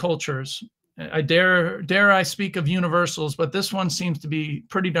across cultures. I dare I speak of universals, but this one seems to be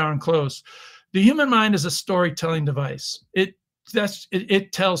pretty darn close. The human mind is a storytelling device. It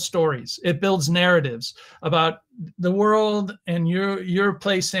tells stories. It builds narratives about the world and your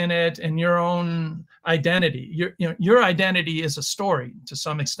place in it and your own identity. Your identity is a story to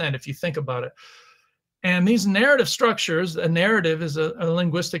some extent, if you think about it. And these narrative structures, a narrative is a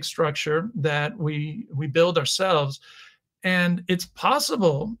linguistic structure that we build ourselves. And it's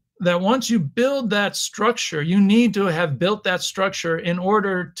possible that once you build that structure, you need to have built that structure in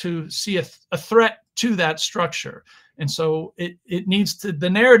order to see a threat to that structure. And so it needs to, the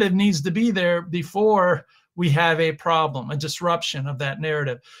narrative needs to be there before we have a problem, a disruption of that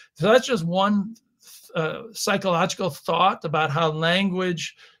narrative. So that's just one psychological thought about how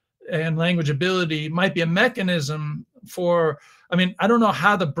language and language ability might be a mechanism for, I mean, I don't know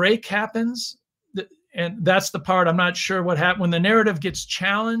how the break happens. And that's the part I'm not sure what happened when the narrative gets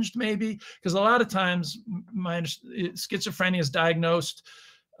challenged, maybe, because a lot of times my schizophrenia is diagnosed,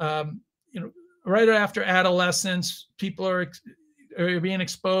 right after adolescence. People are being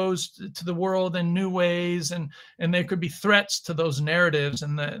exposed to the world in new ways, and there could be threats to those narratives,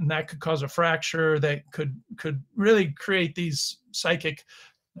 and that could cause a fracture that could really create these psychic,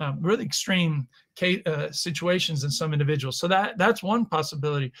 really extreme situations in some individuals. So that's one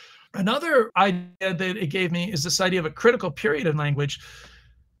possibility. Another idea that it gave me is this idea of a critical period in language.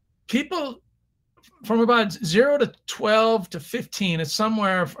 People from about 0 to 12 to 15, it's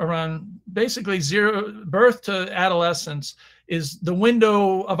somewhere around basically birth to adolescence is the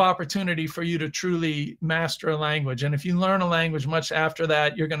window of opportunity for you to truly master a language. And if you learn a language much after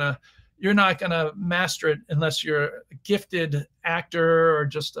that, you're not gonna master it unless you're a gifted actor or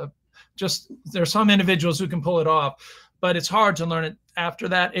just there's some individuals who can pull it off, but it's hard to learn it after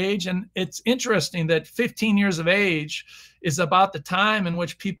that age. And it's interesting that 15 years of age is about the time in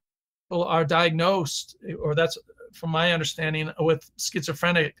which people are diagnosed, or that's from my understanding, with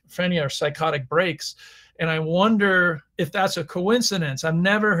schizophrenia or psychotic breaks. And I wonder if that's a coincidence. I've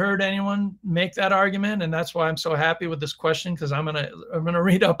never heard anyone make that argument, and that's why I'm so happy with this question, because I'm gonna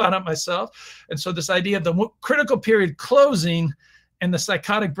read up on it myself. And so this idea of the critical period closing and the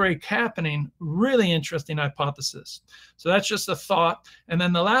psychotic break happening, really interesting hypothesis. So that's just a thought. And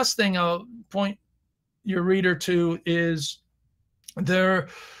then the last thing I'll point your reader to is there's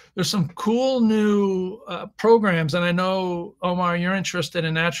some cool new programs. And I know, Omar, you're interested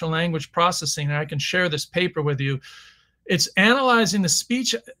in natural language processing, and I can share this paper with you. It's analyzing the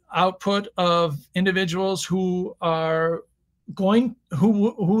speech output of individuals who are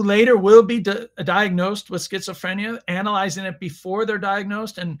who later will be diagnosed with schizophrenia, analyzing it before they're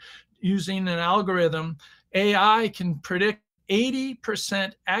diagnosed, and using an algorithm. AI can predict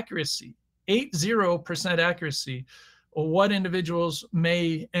 80% accuracy, 80% accuracy, or what individuals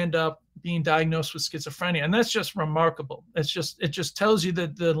may end up being diagnosed with schizophrenia. And that's just remarkable. It just tells you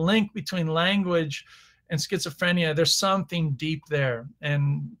that the link between language and schizophrenia, there's something deep there.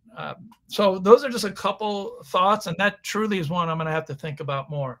 And so those are just a couple thoughts, and that truly is one I'm going to have to think about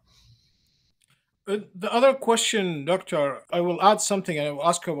more. The other question, Doctor, I will add something, and I will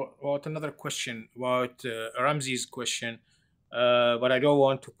ask about another question about Ramsey's question, but I don't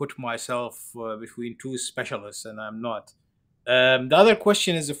want to put myself between two specialists, and I'm not. The other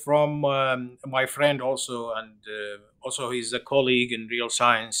question is from my friend also, and also he's a colleague in real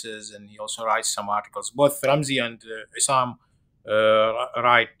sciences, and he also writes some articles. Both Ramsey and Isam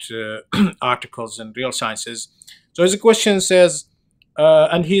write articles in real sciences. So his question says,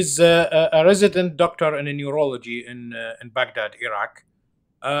 and he's a resident doctor in neurology in Baghdad, Iraq.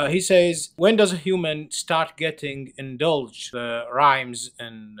 He says, when does a human start getting indulged rhymes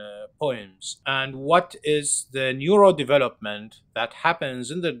in poems? And what is the neurodevelopment that happens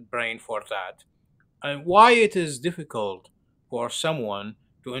in the brain for that? And why it is difficult for someone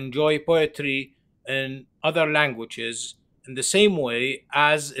to enjoy poetry in other languages in the same way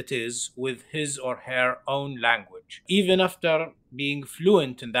as it is with his or her own language, even after being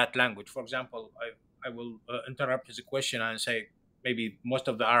fluent in that language. For example, I will interrupt his question and say, maybe most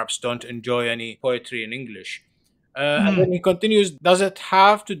of the Arabs don't enjoy any poetry in English. And then he continues, does it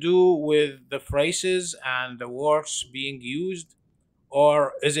have to do with the phrases and the words being used?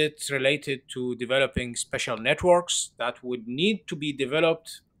 Or is it related to developing special networks that would need to be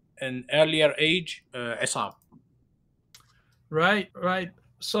developed in earlier age? Isam. Right.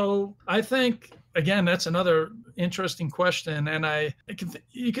 So I think, again, that's another interesting question, and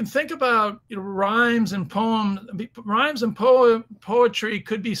you can think about rhymes and poems. Rhymes and poetry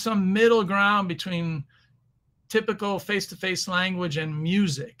could be some middle ground between typical face-to-face language and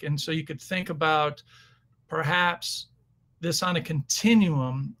music, and so you could think about perhaps this on a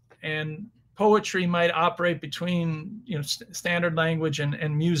continuum, and poetry might operate between standard language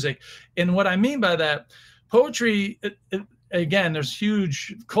and music. And what I mean by that, poetry, again, there's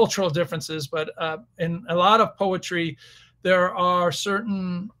huge cultural differences, but in a lot of poetry, there are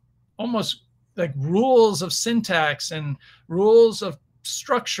certain almost like rules of syntax and rules of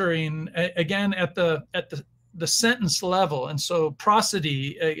structuring again at the sentence level. And so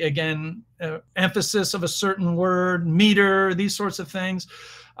prosody, again, emphasis of a certain word, meter, these sorts of things.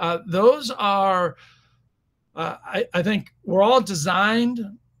 Those are, I think we're all designed,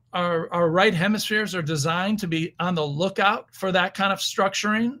 our right hemispheres are designed to be on the lookout for that kind of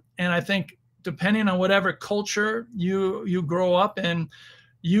structuring. And I think depending on whatever culture you grow up in,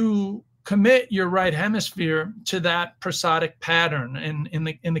 you commit your right hemisphere to that prosodic pattern. And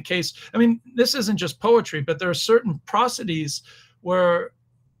in the case, I mean, this isn't just poetry, but there are certain prosodies where,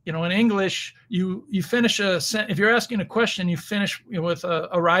 in English, you finish if you're asking a question, you finish with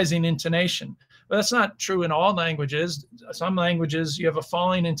a rising intonation. But that's not true in all languages. Some languages you have a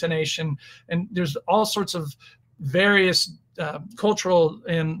falling intonation, and there's all sorts of various cultural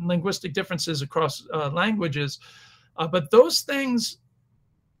and linguistic differences across languages. But those things,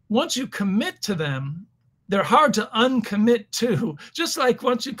 once you commit to them, they're hard to uncommit to. Just like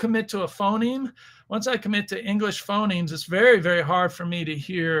once you commit to a phoneme, once I commit to English phonemes, it's very, very hard for me to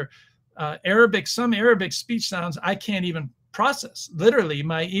hear some Arabic speech sounds I can't even process. Literally,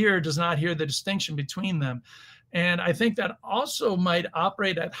 my ear does not hear the distinction between them. And I think that also might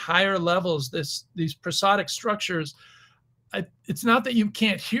operate at higher levels, these prosodic structures. It's not that you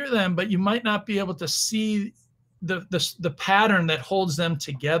can't hear them, but you might not be able to see the pattern that holds them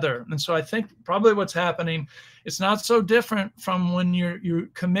together. And so I think probably what's happening, it's not so different from when you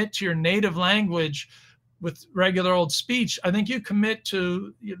commit to your native language with regular old speech. I think you commit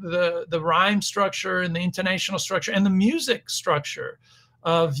to the rhyme structure and the intonational structure and the music structure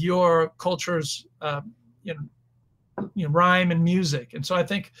of your culture's rhyme and music. And so I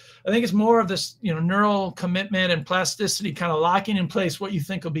think it's more of this neural commitment and plasticity kind of locking in place what you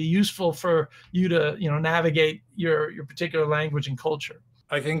think will be useful for you to navigate your particular language and culture.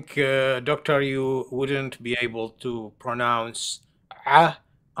 I think, Doctor, you wouldn't be able to pronounce a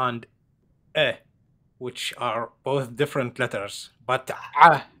and e, which are both different letters, but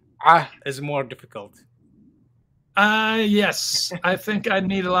a is more difficult. Yes, I think I'd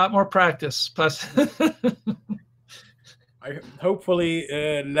need a lot more practice. Plus, hopefully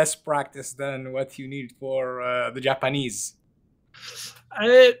less practice than what you need for the Japanese.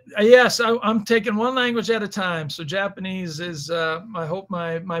 Yes, I'm taking one language at a time. So Japanese is, I hope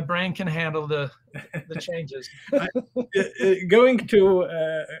my brain can handle the changes. Going to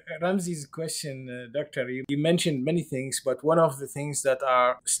Ramsey's question, Doctor, you mentioned many things, but one of the things that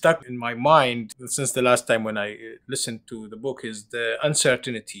are stuck in my mind since the last time when I listened to the book is the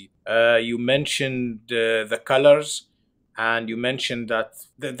uncertainty. You mentioned the colors, and you mentioned that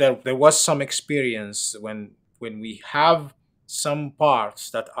there was some experience when we have some parts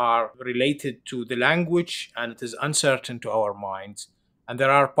that are related to the language and it is uncertain to our minds, and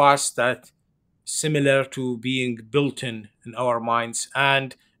there are parts that similar to being built in our minds.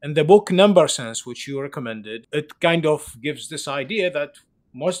 And in the book Number Sense, which you recommended, it kind of gives this idea that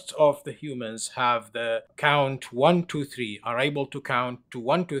most of the humans have the count 1 2 3, are able to count to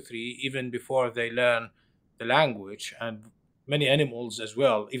 1 2 3 even before they learn the language, and many animals as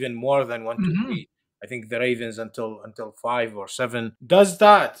well, even more than 1 2 3. I think the ravens until 5 or 7. Does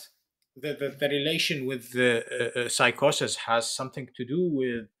that the relation with the psychosis has something to do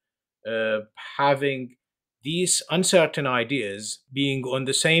with having these uncertain ideas being on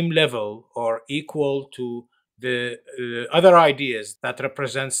the same level or equal to the other ideas that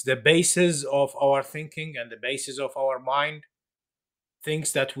represents the basis of our thinking and the basis of our mind,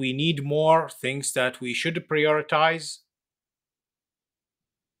 things that we need more, things that we should prioritize?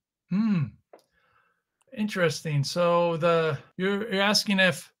 Interesting. So you're asking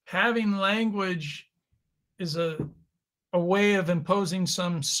if having language is a way of imposing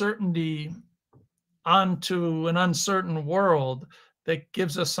some certainty onto an uncertain world that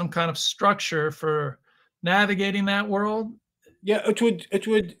gives us some kind of structure for navigating that world. Yeah, would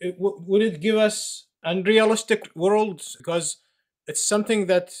it give us unrealistic worlds, because it's something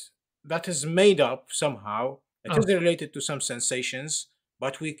that is made up somehow. It is Oh, related to some sensations,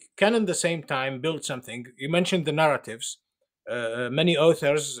 but we can at the same time build something. You mentioned the narratives. Many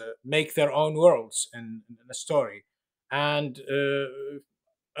authors make their own worlds in a story, and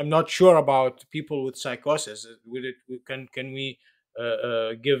I'm not sure about people with psychosis. Can we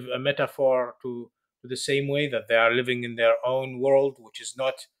give a metaphor to the same way that they are living in their own world, which is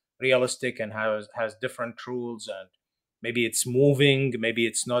not realistic and has different rules, and maybe it's moving, maybe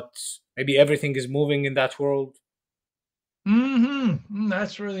it's not, maybe everything is moving in that world.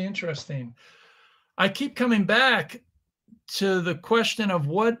 that's really interesting. I keep coming back to the question of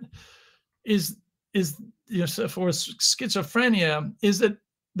what is for schizophrenia, is it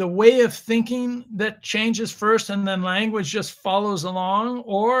the way of thinking that changes first and then language just follows along?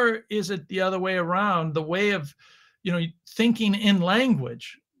 Or is it the other way around, the way of, thinking in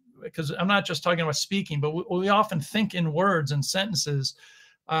language? Because I'm not just talking about speaking, but we often think in words and sentences.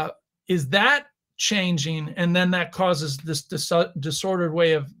 Uh, is that changing? And then that causes this disordered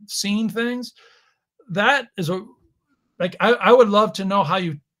way of seeing things. That is I would love to know how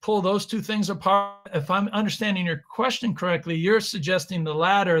you pull those two things apart. If I'm understanding your question correctly, you're suggesting the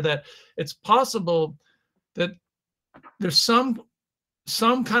latter, that it's possible that there's some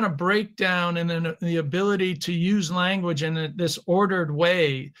kind of breakdown in the ability to use language in this ordered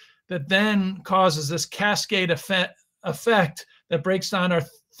way that then causes this cascade effect that breaks down our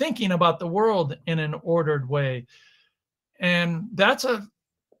thinking about the world in an ordered way. And that's a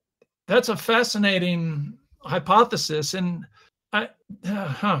fascinating hypothesis. And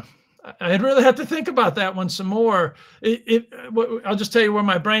I'd really have to think about that one some more. I'll just tell you where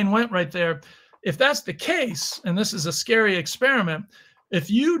my brain went right there. If that's the case, and this is a scary experiment, if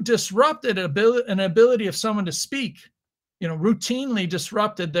you disrupted an ability of someone to speak, routinely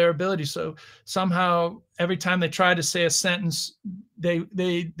disrupted their ability, so somehow every time they tried to say a sentence,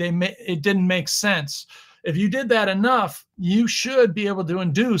 it didn't make sense. If you did that enough, you should be able to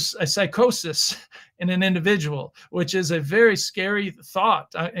induce a psychosis in an individual, which is a very scary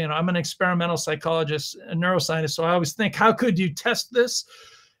thought. I'm an experimental psychologist, a neuroscientist, so I always think, how could you test this?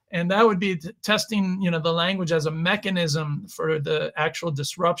 And that would be testing, the language as a mechanism for the actual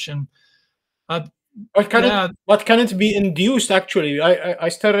disruption. What can it be induced? Actually, I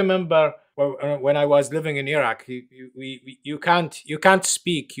still remember when I was living in Iraq. You can't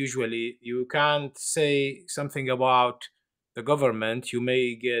speak usually. You can't say something about the government. You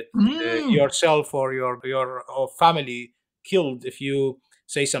may get yourself or your family killed if you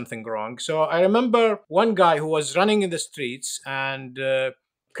say something wrong. So I remember one guy who was running in the streets and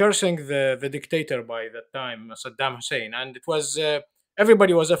cursing the dictator by that time, Saddam Hussein, and it was.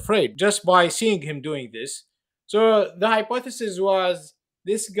 Everybody was afraid just by seeing him doing this. So the hypothesis was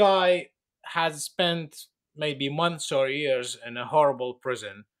this guy has spent maybe months or years in a horrible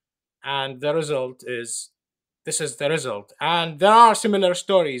prison. And the result is this is the result. And there are similar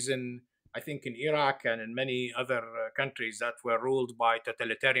stories I think, in Iraq and in many other countries that were ruled by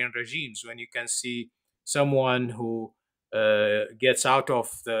totalitarian regimes, when you can see someone who gets out of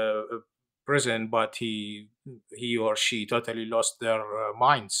the prison, but he or she totally lost their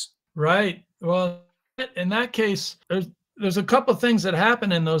minds. Right. Well, in that case, there's a couple of things that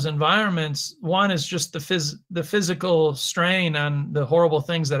happen in those environments. One is just the physical strain on the horrible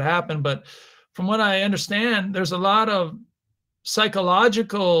things that happen. But from what I understand, there's a lot of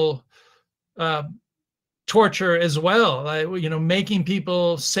psychological torture as well, like, making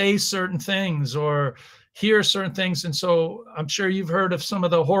people say certain things or hear certain things. And so I'm sure you've heard of some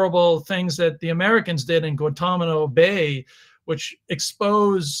of the horrible things that the Americans did in Guantanamo Bay, which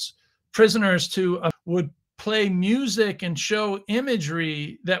expose prisoners to would play music and show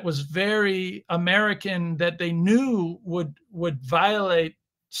imagery that was very American, that they knew would violate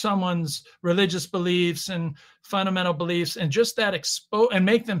someone's religious beliefs and fundamental beliefs, and just that and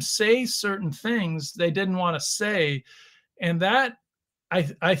make them say certain things they didn't want to say. And that,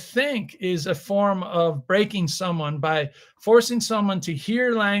 I think, is a form of breaking someone by forcing someone to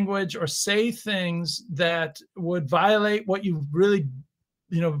hear language or say things that would violate what you really,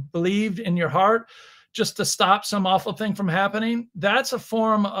 believed in your heart, just to stop some awful thing from happening. That's a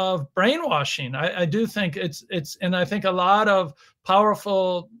form of brainwashing. I do think it's, and I think a lot of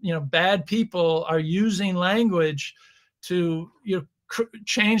powerful, bad people are using language to,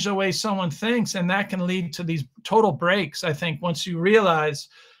 change the way someone thinks, and that can lead to these total breaks. I think once you realize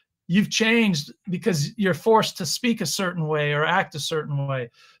you've changed because you're forced to speak a certain way or act a certain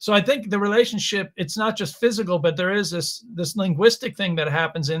way. So I think the relationship, it's not just physical, but there is this linguistic thing that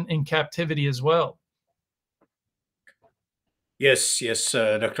happens in captivity as well. Yes,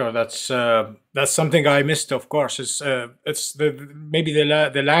 doctor. That's something I missed. Of course, it's maybe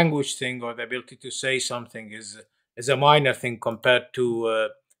the language thing, or the ability to say something is a minor thing compared to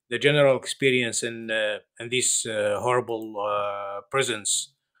the general experience in these horrible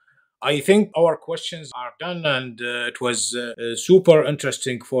prisons. I think our questions are done, and it was super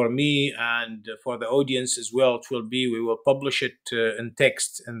interesting for me and for the audience as well. We will publish it in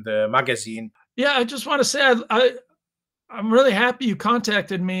text in the magazine. Yeah, I just want to say I'm really happy you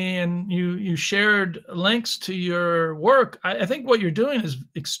contacted me and you shared links to your work. I think what you're doing is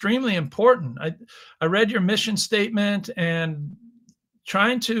extremely important. I read your mission statement, and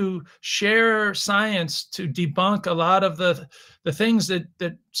trying to share science to debunk a lot of the things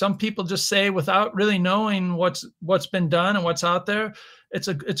that some people just say without really knowing what's been done and what's out there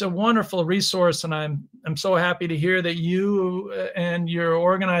it's a wonderful resource, and I'm so happy to hear that you and your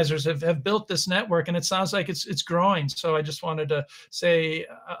organizers have built this network, and it sounds like it's growing. So I just wanted to say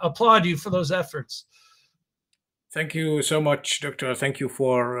applaud you for those efforts. Thank you so much, Doctor. Thank you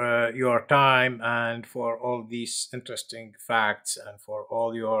for your time and for all these interesting facts and for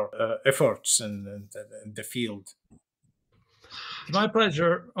all your efforts in the field. It's my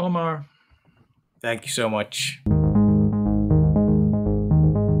pleasure, Omar. Thank you so much.